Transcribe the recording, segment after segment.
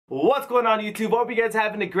What's going on YouTube? Hope you guys are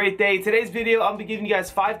having a great day. Today's video, I'm gonna be giving you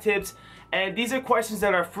guys 5 tips, and these are questions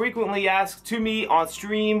that are frequently asked to me on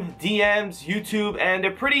stream, DMs, YouTube, and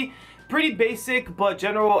they're pretty basic but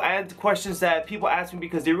general and questions that people ask me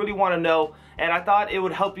because they really want to know, and I thought it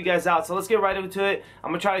would help you guys out. So let's get right into it. I'm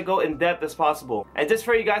gonna try to go in depth as possible. And just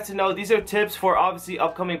for you guys to know, these are tips for obviously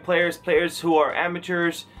upcoming players who are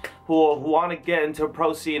amateurs, who want to get into a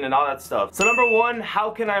pro scene and all that stuff. So number one, how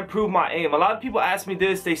can I improve my aim? A lot of people ask me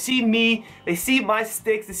this. They see me, they see my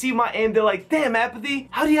sticks, they see my aim, they're like, damn Apathy,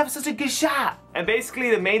 how do you have such a good shot? And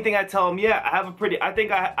basically the main thing I tell them, yeah, I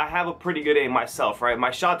think I have a pretty good aim myself, right?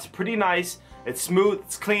 My shot's pretty nice, it's smooth,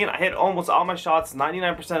 it's clean, I hit almost all my shots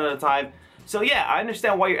 99% of the time. So yeah, I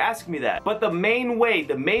understand why you're asking me that. But the main way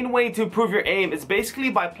to improve your aim is basically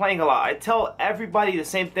by playing a lot. I tell everybody the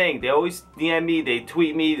same thing. They always DM me, they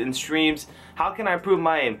tweet me in streams, how can I improve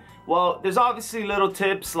my aim? Well, there's obviously little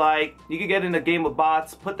tips like you can get in a game of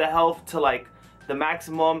bots, put the health to like the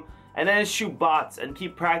maximum, and then shoot bots and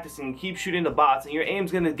keep practicing, keep shooting the bots, and your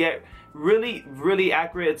aim's gonna get really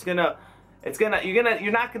accurate.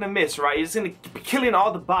 You're not gonna miss, right? You're just gonna be killing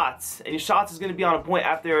all the bots, and your shots is gonna be on a point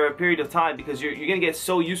after a period of time because you're gonna get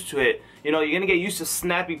so used to it. You know, you're gonna get used to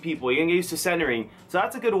snapping people, you're gonna get used to centering. So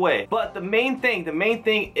that's a good way. But the main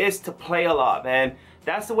thing is to play a lot, man.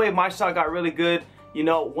 That's the way my shot got really good. You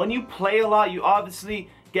know, when you play a lot, you obviously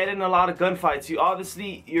get in a lot of gunfights.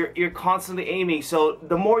 You're constantly aiming. So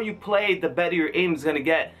the more you play, the better your aim is gonna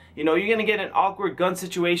get. You know, you're gonna get in awkward gun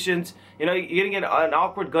situations. You know, you're gonna get in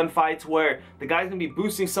awkward gunfights where the guy's gonna be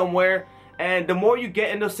boosting somewhere. And the more you get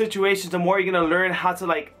in those situations, the more you're gonna learn how to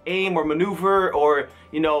like aim or maneuver, or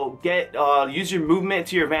you know, use your movement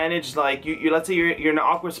to your advantage. Like let's say you're in an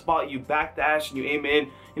awkward spot, you backdash and you aim in.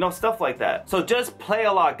 You know, stuff like that. So just play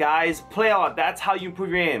a lot, guys. Play a lot. That's how you improve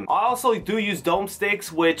your aim. I also do use dome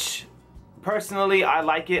sticks, which personally I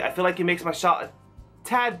like it. I feel like it makes my shot a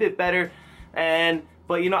tad bit better.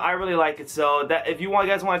 But you know, I really like it. So that if you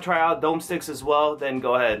guys want to try out dome sticks as well, then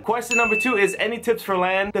go ahead. Question number 2 is any tips for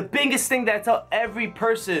LAN? The biggest thing that I tell every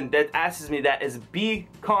person that asks me that is be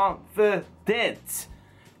confident.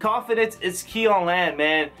 Confidence is key on LAN,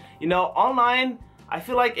 man. You know, online, I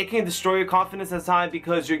feel like it can destroy your confidence at times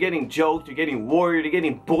because you're getting joked, you're getting warrior, you're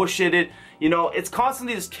getting bullshitted. You know, it's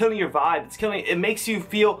constantly just killing your vibe. It makes you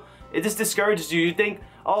feel, it just discourages you. You think,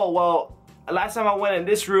 oh, well, last time I went in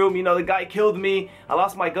this room, you know, the guy killed me, I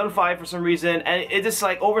lost my gunfight for some reason, and it just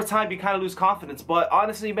like over time you kind of lose confidence. But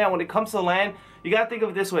honestly, man, when it comes to LAN, you gotta think of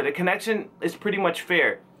it this way: the connection is pretty much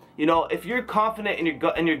fair. You know, if you're confident in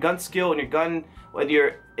your gun skill, pretty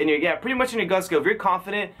much in your gun skill, if you're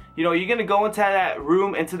confident, you know, you're gonna go into that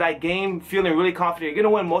room, into that game, feeling really confident. You're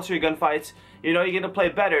gonna win most of your gunfights. You know, you're gonna play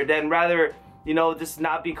better than rather, you know, just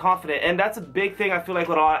not be confident. And that's a big thing I feel like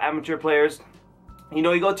with a lot of amateur players. You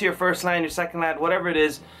know, you go to your first LAN, your second LAN, whatever it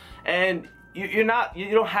is, and you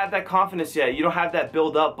don't have that confidence yet. You don't have that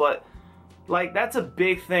build up, but like that's a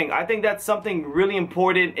big thing. I think that's something really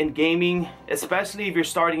important in gaming, especially if you're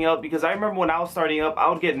starting up, because I remember when I was starting up, I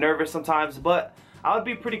would get nervous sometimes, but I would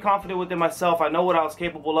be pretty confident within myself. I know what I was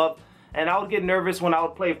capable of, and I would get nervous when I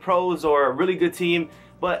would play pros or a really good team.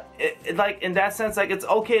 But like in that sense, like it's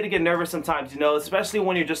okay to get nervous sometimes, you know, especially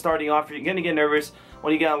when you're just starting off. You're gonna get nervous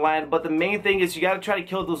when you get on LAN, but the main thing is you gotta try to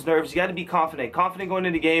kill those nerves. You gotta be confident going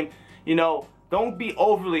into the game. You know, don't be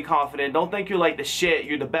overly confident. Don't think you're like the shit,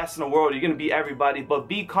 you're the best in the world, you're gonna beat everybody, but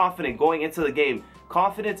be confident going into the game.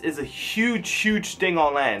 Confidence is a huge thing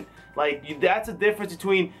on LAN. Like that's a difference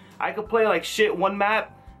between I could play like shit one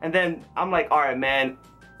map and then I'm like, alright man,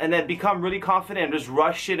 and then become really confident and just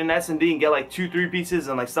rush shit in S&D and get like 2-3 pieces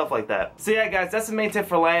and like stuff like that. So yeah guys, that's the main tip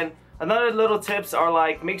for LAN. Another little tips are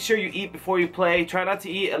like, make sure you eat before you play. Try not to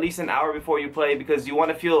eat at least an hour before you play because you want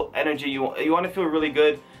to feel energy, you want to feel really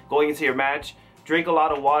good going into your match. Drink a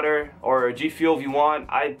lot of water or G Fuel if you want.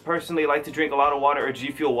 I personally like to drink a lot of water or G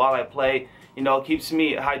Fuel while I play. You know, it keeps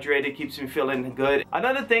me hydrated, keeps me feeling good.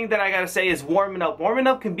 Another thing that I gotta say is warming up. Warming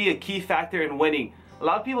up can be a key factor in winning. A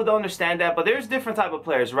lot of people don't understand that, but there's different type of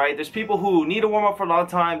players, right? There's people who need to warm up for a long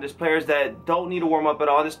time. There's players that don't need to warm up at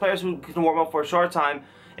all. There's players who can warm up for a short time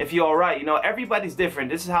if you're alright. You know, everybody's different.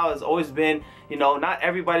 This is how it's always been. You know, not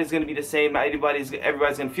everybody's going to be the same. Not everybody's going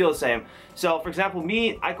to feel the same. So, for example,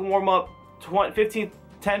 me, I can warm up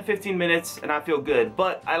 10-15 minutes and I feel good.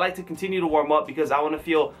 But I like to continue to warm up because I want to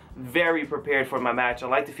feel very prepared for my match. I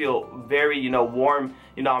like to feel very, you know, warm.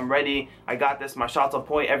 You know, I'm ready. I got this. My shot's on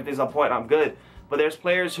point. Everything's on point. I'm good. But there's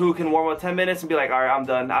players who can warm up 10 minutes and be like, alright, I'm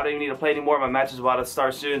done. I don't even need to play anymore. My match is about to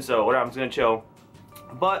start soon, so whatever, I'm just going to chill.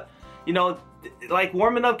 But, you know, like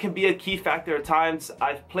warming up can be a key factor at times.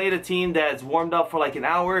 I've played a team that's warmed up for like an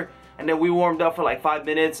hour and then we warmed up for like 5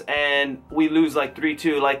 minutes and we lose like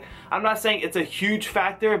 3-2. Like, I'm not saying it's a huge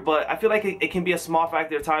factor, but I feel like it can be a small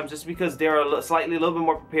factor at times just because they're a little bit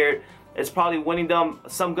more prepared. It's probably winning them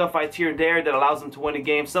some gunfights here and there that allows them to win a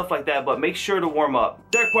game, stuff like that, but make sure to warm up.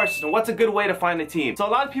 Third question, what's a good way to find a team? So a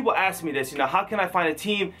lot of people ask me this, you know, how can I find a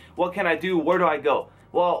team? What can I do? Where do I go?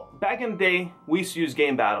 Well, back in the day, we used to use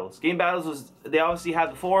Game Battles. Game Battles was, they obviously have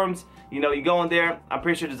the forums, you know, you go in there, I'm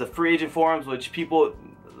pretty sure there's a free agent forums, which people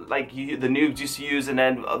like the noobs used to use, and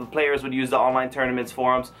then the players would use the online tournaments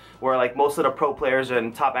forums, where like most of the pro players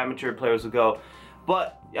and top amateur players would go.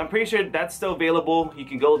 But I'm pretty sure that's still available. You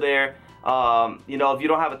can go there. You know, if you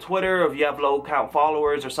don't have a Twitter, or if you have low count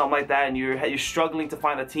followers or something like that, and you're struggling to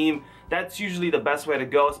find a team, that's usually the best way to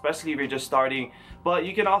go, especially if you're just starting. But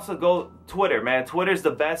you can also go Twitter, man. Twitter's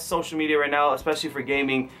the best social media right now, especially for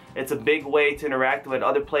gaming. It's a big way to interact with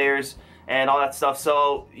other players and all that stuff.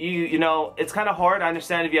 So you know, it's kind of hard. I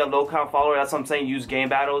understand if you have low count followers. That's what I'm saying. Use Game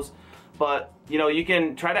Battles. But, you know, you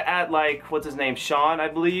can try to add, like, what's his name? Sean, I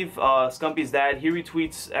believe. Scumpy's dad. He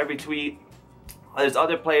retweets every tweet. There's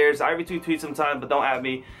other players. I retweet tweets sometimes, but don't at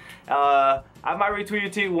me. I might retweet a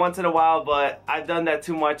tweet once in a while, but I've done that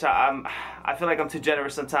too much. I feel like I'm too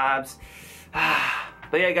generous sometimes.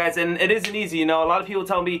 But yeah, guys, and it isn't easy, you know. A lot of people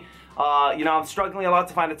tell me, you know, I'm struggling a lot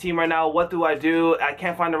to find a team right now. What do I do? I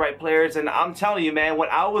can't find the right players. And I'm telling you, man, when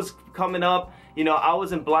I was coming up, you know, I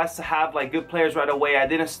wasn't blessed to have like good players right away. I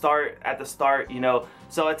didn't start at the start, you know.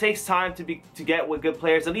 So it takes time to get with good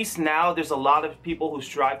players. At least now there's a lot of people who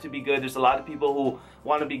strive to be good. There's a lot of people who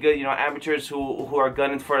want to be good, you know, amateurs who are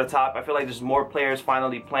gunning for the top. I feel like there's more players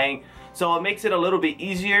finally playing. So it makes it a little bit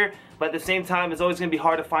easier, but at the same time, it's always going to be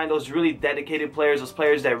hard to find those really dedicated players, those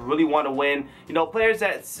players that really want to win, you know, players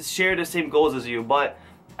that share the same goals as you. But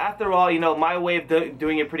after all, you know, my way of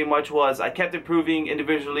doing it pretty much was I kept improving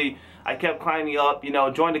individually. I kept climbing up, you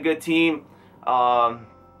know, joined a good team.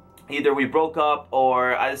 Either we broke up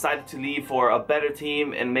or I decided to leave for a better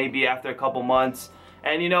team, and maybe after a couple months.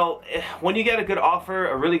 And, you know, when you get a good offer,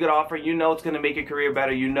 a really good offer, you know it's going to make your career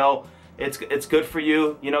better. You know it's good for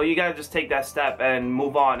you. You know, you got to just take that step and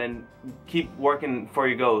move on and keep working for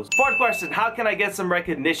your goals. Fourth question, how can I get some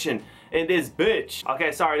recognition in this bitch?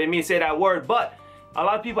 Okay, sorry, I didn't mean to say that word, but a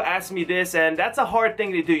lot of people ask me this, and that's a hard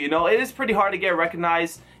thing to do, you know. It is pretty hard to get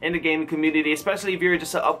recognized in the gaming community, especially if you're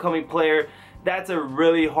just an upcoming player. That's a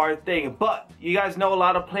really hard thing. But you guys know a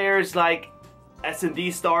lot of players like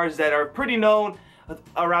S&D stars that are pretty known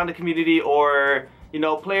around the community, or, you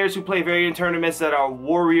know, players who play variant tournaments that are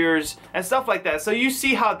warriors and stuff like that. So you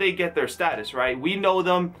see how they get their status, right? We know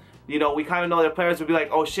them, you know, we kind of know their players would be like,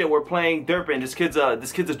 oh shit, we're playing Derpin, this kid's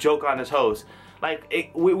a joke on his host.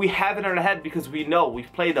 Like, we have it in our head because we know,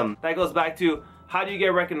 we've played them. That goes back to, how do you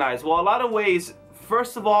get recognized? Well, a lot of ways.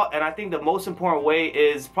 First of all, and I think the most important way,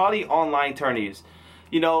 is probably online tourneys.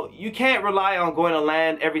 You know, you can't rely on going to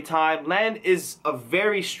LAN every time. LAN is a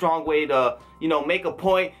very strong way to, you know, make a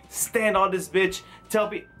point, stand on this bitch,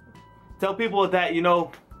 tell people that, you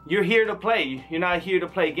know, you're here to play. You're not here to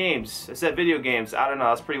play games. I said video games. I don't know,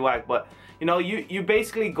 that's pretty whack, but, you know, you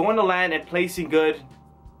basically going to LAN and placing good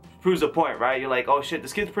proves a point, right? You're like, oh shit,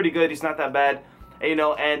 this kid's pretty good, he's not that bad, and, you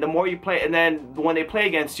know, and the more you play, and then when they play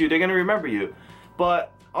against you, they're gonna remember you.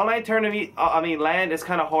 But online tournament, LAN is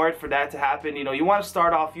kind of hard for that to happen. You know, you want to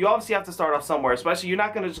start off, you obviously have to start off somewhere, especially you're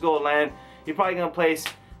not gonna just go to LAN. You're probably gonna place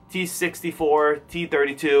T64,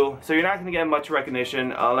 T32, so you're not gonna get much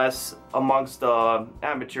recognition unless amongst the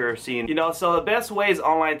amateur scene. You know, so the best way is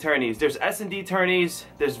online tourneys. There's S&D tourneys,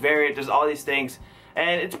 there's variant, there's all these things,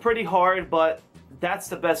 and it's pretty hard, but that's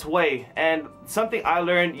the best way. And something I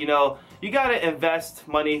learned, you know, you gotta invest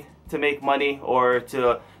money to make money, or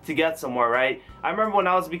to get somewhere, right? I remember when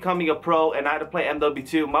I was becoming a pro and I had to play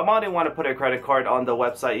MW2, my mom didn't want to put her credit card on the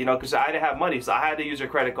website, you know, because I didn't have money, so I had to use her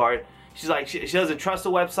credit card. She's like, she doesn't trust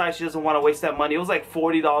the website, she doesn't want to waste that money. It was like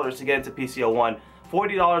 $40 to get into PCO1,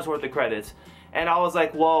 $40 worth of credits. And I was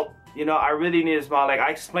like, well, you know, I really need this money. Like, I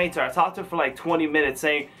explained to her, I talked to her for like 20 minutes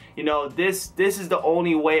saying, you know, this is the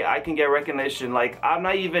only way I can get recognition. Like, I'm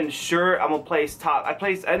not even sure I'm gonna place top. I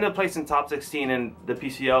ended up placing top 16 in the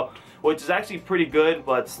PCO, which is actually pretty good,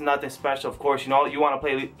 but it's nothing special. Of course, you know, you want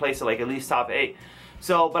to place it like at least top 8.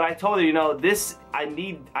 So, but I told her, you know, this, I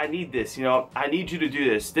need this, you know, I need you to do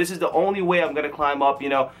this. This is the only way I'm gonna climb up, you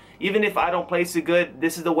know. Even if I don't place it good,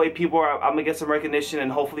 this is the way people are, I'm gonna get some recognition,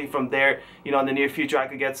 and hopefully from there, you know, in the near future, I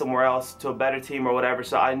could get somewhere else to a better team or whatever.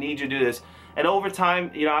 So I need you to do this. And over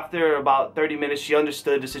time, you know, after about 30 minutes, she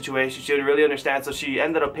understood the situation. She didn't really understand, so she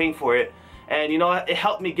ended up paying for it. And, you know, it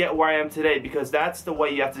helped me get where I am today, because that's the way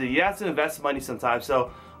you have to do. You have to invest money sometimes.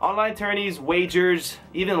 So online tourneys, wagers,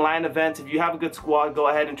 even LAN events. If you have a good squad, go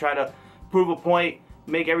ahead and try to prove a point,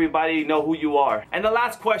 make everybody know who you are. And the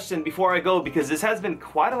last question before I go, because this has been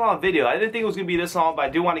quite a long video. I didn't think it was gonna be this long, but I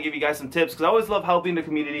do want to give you guys some tips because I always love helping the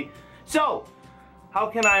community. So, how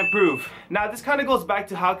can I improve? Now, this kind of goes back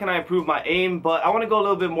to how can I improve my aim, but I want to go a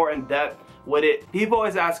little bit more in depth with it. People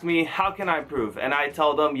always ask me, how can I improve? And I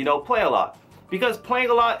tell them, you know, play a lot. Because playing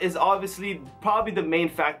a lot is obviously probably the main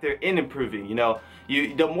factor in improving. You know,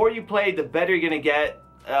 the more you play, the better you're gonna get.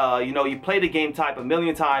 You know, you play the game type a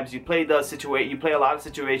million times, you play a lot of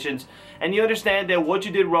situations, and you understand that what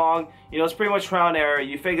you did wrong, you know, it's pretty much trial and error.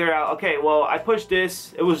 You figure out, okay, well, I pushed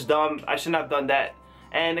this, it was dumb, I shouldn't have done that.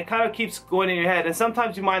 And it kind of keeps going in your head, and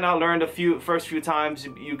sometimes you might not learn the first few times,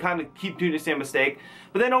 you kind of keep doing the same mistake,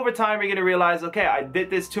 but then over time you're going to realize, okay, I did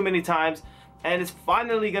this too many times, and it's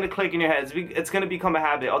finally going to click in your head. It's going to become a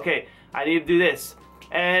habit. Okay, I need to do this.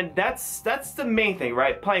 And that's the main thing,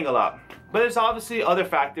 right? Playing a lot. But there's obviously other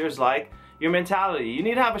factors like your mentality. You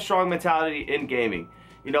need to have a strong mentality in gaming.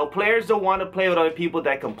 You know, players don't want to play with other people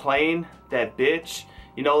that complain, that bitch.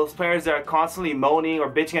 You know, those players that are constantly moaning or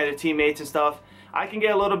bitching at their teammates and stuff. I can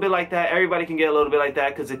get a little bit like that. Everybody can get a little bit like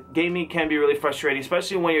that because gaming can be really frustrating,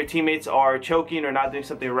 especially when your teammates are choking or not doing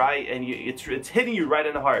something right, and it's hitting you right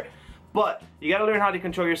in the heart. But you got to learn how to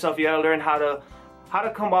control yourself. You got to learn how to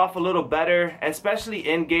come off a little better, especially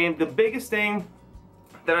in game. The biggest thing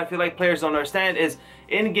that I feel like players don't understand is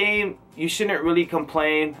in game you shouldn't really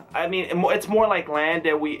complain. I mean, it's more like LAN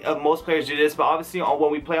that most players do this, but obviously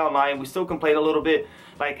when we play online we still complain a little bit,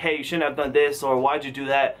 like, hey, you shouldn't have done this, or why'd you do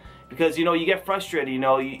that? Because, you know, you get frustrated. You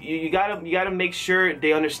know, you gotta make sure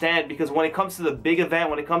they understand, because when it comes to the big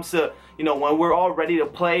event, when it comes to, you know, when we're all ready to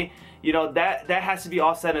play, you know, that has to be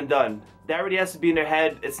all said and done. That already has to be in their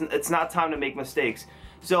head. It's not time to make mistakes.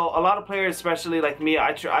 So a lot of players, especially like me,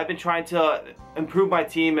 I've been trying to improve my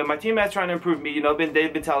team, and my team has trying to improve me. You know,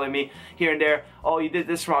 they've been telling me here and there, oh, you did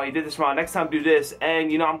this wrong, you did this wrong, next time do this.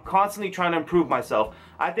 And, you know, I'm constantly trying to improve myself.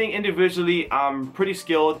 I think individually I'm pretty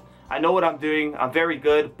skilled. I know what I'm doing, I'm very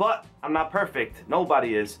good, but I'm not perfect.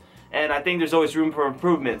 Nobody is. And I think there's always room for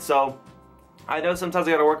improvement. So I know sometimes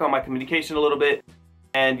I gotta work on my communication a little bit.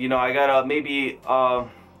 And, you know, I gotta maybe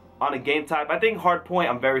on a game type, I think hardpoint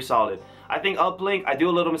I'm very solid. I think uplink, I do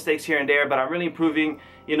a little mistakes here and there, but I'm really improving.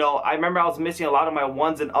 You know, I remember I was missing a lot of my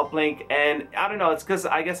ones in uplink, and I don't know, it's because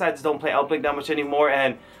I guess I just don't play uplink that much anymore,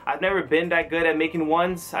 and I've never been that good at making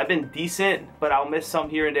ones. I've been decent, but I'll miss some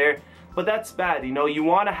here and there. But that's bad. You know, you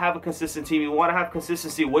want to have a consistent team, you want to have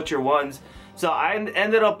consistency with your ones. So I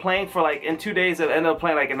ended up playing for like, in 2 days, I ended up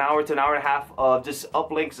playing like an hour to an hour and a half of just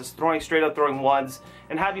uplinks, just straight up throwing ones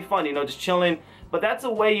and having fun, you know, just chilling. But that's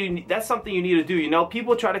a way that's something you need to do. You know,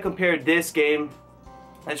 people try to compare this game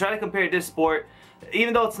and try to compare this sport,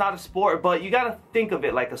 even though it's not a sport, but you got to think of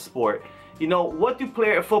it like a sport. You know, what do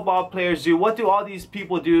football players do? What do all these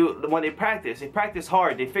people do when they practice? They practice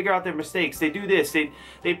hard. They figure out their mistakes. They do this.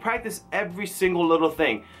 They practice every single little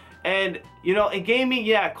thing. And, you know, in gaming,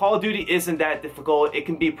 yeah, Call of Duty isn't that difficult. It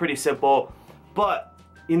can be pretty simple. But,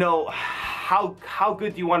 you know, how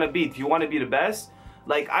good do you want to be? Do you want to be the best?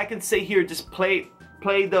 Like, I can sit here, just play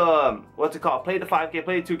the, what's it called? Play the 5K,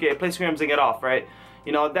 play the 2K, play scrims and get off, right?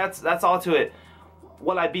 You know, that's all to it.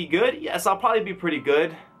 Will I be good? Yes, I'll probably be pretty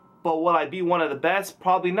good. But will I be one of the best?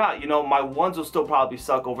 Probably not. You know, my ones will still probably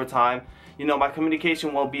suck over time. You know, my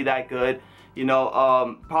communication won't be that good. You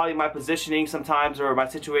know, probably my positioning sometimes, or my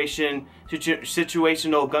situational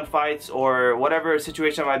gunfights, or whatever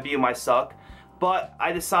situation I might be, might suck. But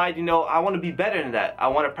I decide, you know, I want to be better than that. I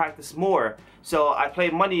want to practice more. So I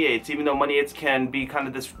play money eights, even though money eights can be kind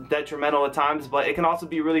of detrimental at times, but it can also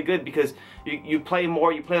be really good because you play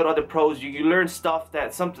more, you play with other pros, you learn stuff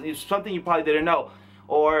that something you probably didn't know.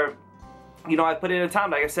 Or, you know, I put in a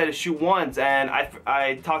time, like I said, to shoot ones, and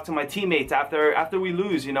I talk to my teammates after we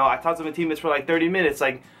lose. You know, I talk to my teammates for like 30 minutes,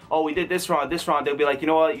 like, oh, we did this wrong. They'll be like, you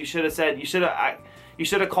know what, you should have said, you should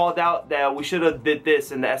have called out that we should have did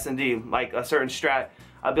this in the S&D, like a certain strat.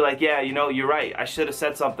 I'd be like, yeah, you know, you're right, I should have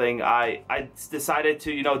said something. I decided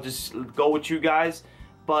to, you know, just go with you guys.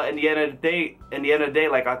 But in the end of the day,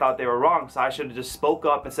 like, I thought they were wrong, so I should have just spoke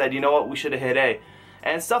up and said, you know what, we should have hit A.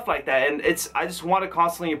 And stuff like that. And I just want to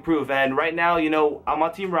constantly improve. And right now, you know, I'm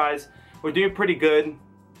on Team Rise. We're doing pretty good.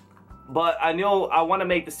 But I know I want to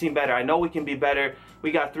make this team better. I know we can be better. We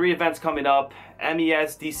got 3 events coming up: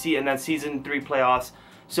 MES, DC, and then Season 3 playoffs.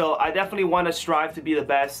 So I definitely want to strive to be the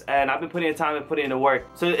best, and I've been putting in time and putting in the work.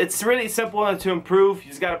 So it's really simple to improve. You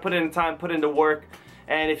just got to put in the time, put in the work.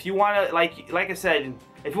 And if you want to, like I said,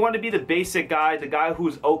 if you want to be the basic guy, the guy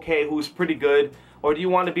who's okay, who's pretty good, or do you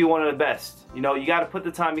want to be one of the best? You know, you got to put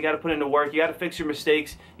the time, you got to put in the work, you got to fix your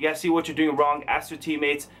mistakes, you got to see what you're doing wrong, ask your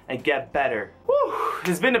teammates, and get better. Whew.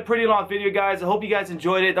 It's been a pretty long video, guys. I hope you guys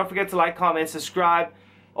enjoyed it. Don't forget to like, comment, and subscribe.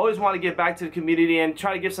 Always want to give back to the community and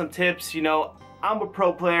try to give some tips. You know, I'm a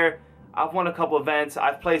pro player. I've won a couple events.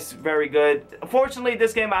 I've placed very good. Unfortunately,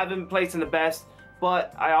 this game I haven't been placing the best,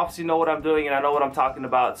 but I obviously know what I'm doing and I know what I'm talking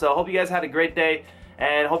about. So I hope you guys had a great day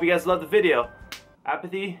and hope you guys loved the video.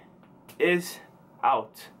 Apathy is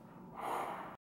out.